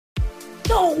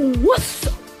Yo, what's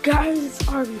up guys, it's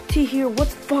RBT here,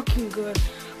 what's fucking good?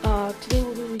 Today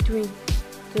we're going to be doing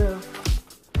the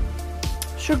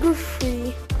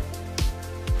sugar-free,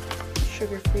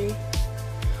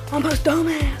 almost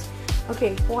dumbass.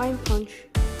 Okay, Hawaiian Punch,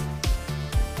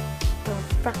 the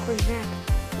factory snack,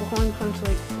 the Hawaiian Punch,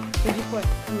 like, maybe what,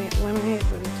 lemonade,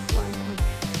 but it's Hawaiian Punch.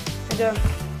 And,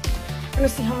 I'm gonna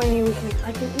see how many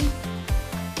I can eat.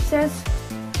 It says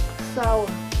sour.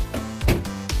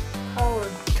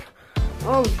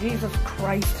 Oh, Jesus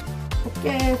Christ.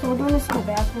 Okay, so we're doing this in the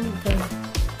bathroom because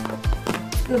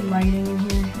it's good lighting in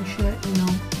here and shit, you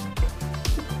know.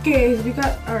 Okay, so we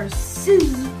got our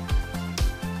scissors.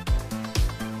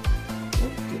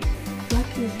 What the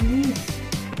fuck is this?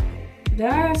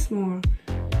 That's more.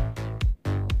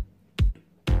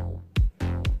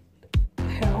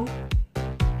 Hell.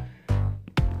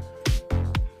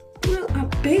 Well, a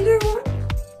bigger one?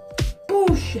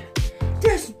 Bullshit.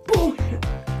 This is bullshit.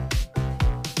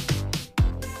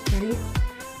 Ready?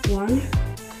 1,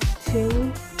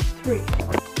 2, 3.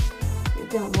 It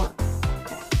didn't work.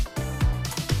 Okay.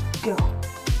 Go.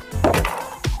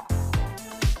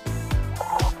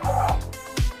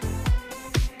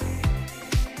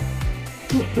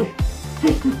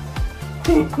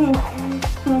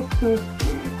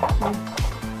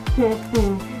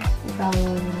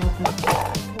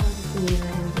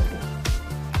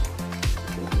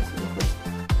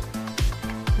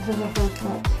 This is the first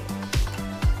part.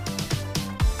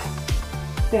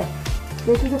 There.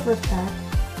 This is the first pack.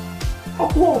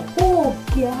 Oh,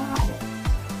 got it.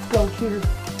 Go, cheaters.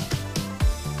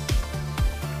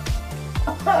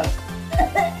 Oh my.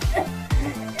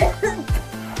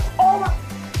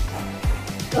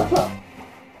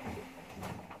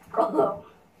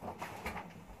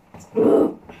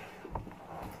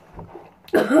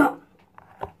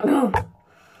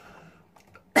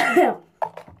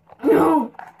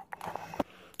 No.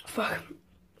 Fuck.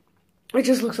 It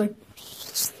just looks like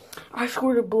I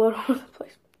squirted blood all over the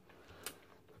place.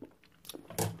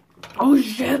 Oh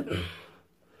shit.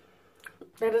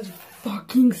 That is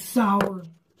fucking sour.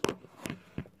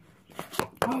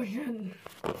 Oh shit.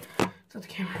 Set the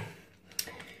camera.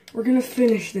 We're gonna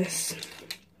finish this.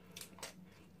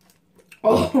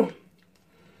 Oh.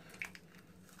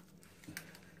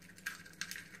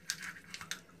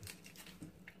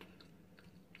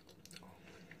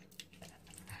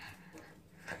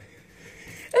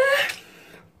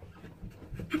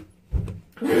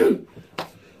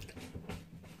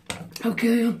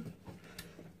 Okay.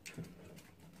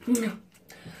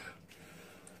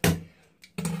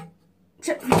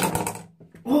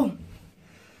 Oh.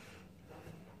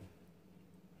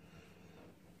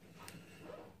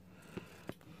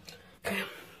 Okay,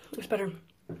 it's better.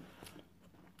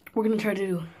 We're gonna try to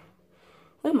do.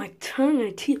 Look at my tongue and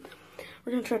my teeth.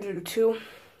 We're gonna try to do 2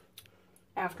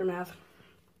 aftermath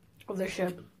of this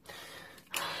shit.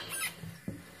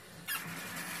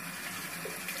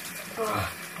 Ugh.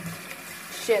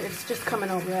 Shit, it's just coming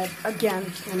out red again.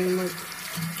 I mean, like,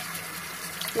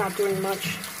 not doing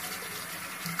much.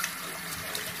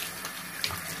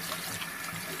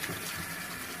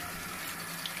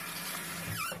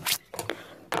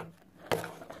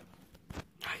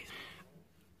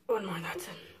 One more, that's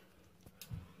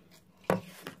it.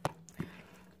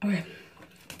 Okay.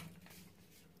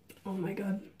 Oh my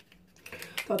god.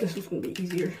 Thought this was gonna be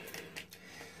easier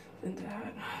than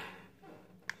that.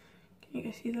 Can you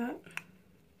guys see that?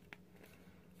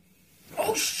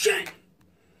 Oh shit!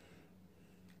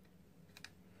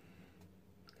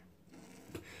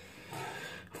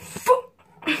 Fuck!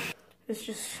 It's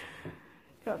just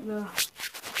got the,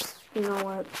 you know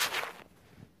what?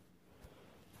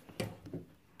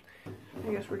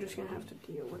 I guess we're just gonna have to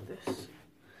deal with this.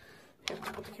 I have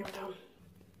to put the camera down.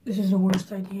 This is the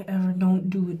worst idea ever. Don't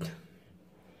do it.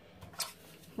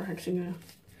 We're actually gonna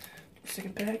stick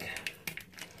it back.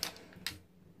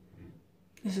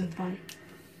 This isn't fun.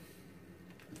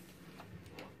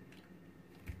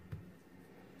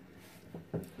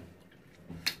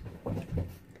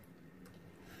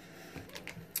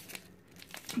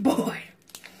 Boy.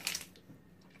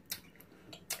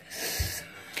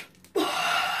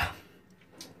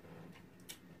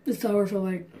 It's sour for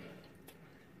like,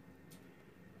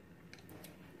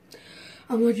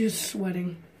 I'm like just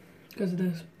sweating because of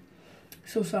this.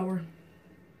 So sour.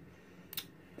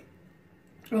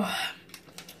 Oh.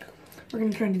 We're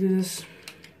gonna try to do this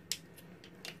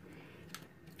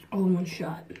all in one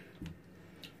shot.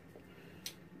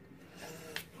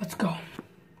 Let's go.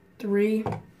 3,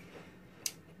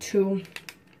 2,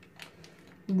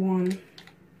 1.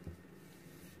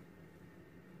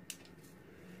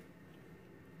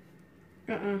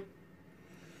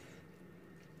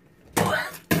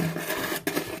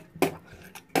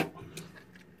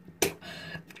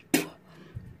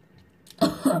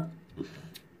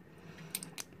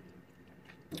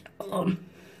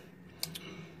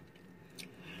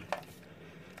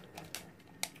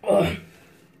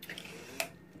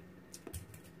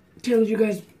 Did you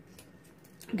guys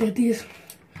get these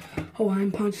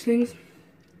Hawaiian Punch things?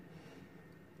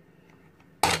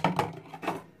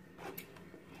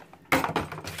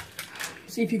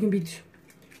 See if you can beat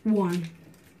one.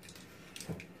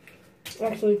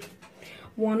 Actually,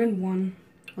 1 and 1,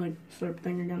 like, slurp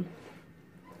thing again.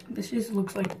 This just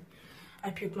looks like I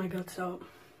puked my guts out.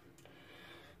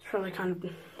 It's probably kind of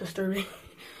disturbing.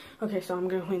 Okay, so I'm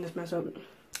gonna clean this mess up.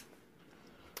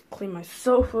 Clean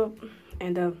myself up,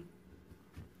 and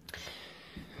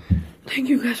thank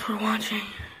you guys for watching.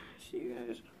 See you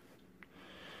guys.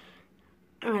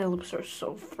 My lips are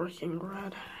so freaking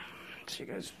red. See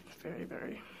you guys very,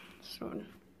 very soon,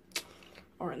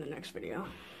 or in the next video.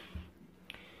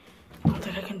 I don't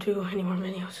think I can do any more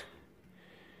videos.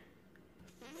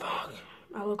 Fuck,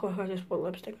 I look like I just put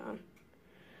lipstick on.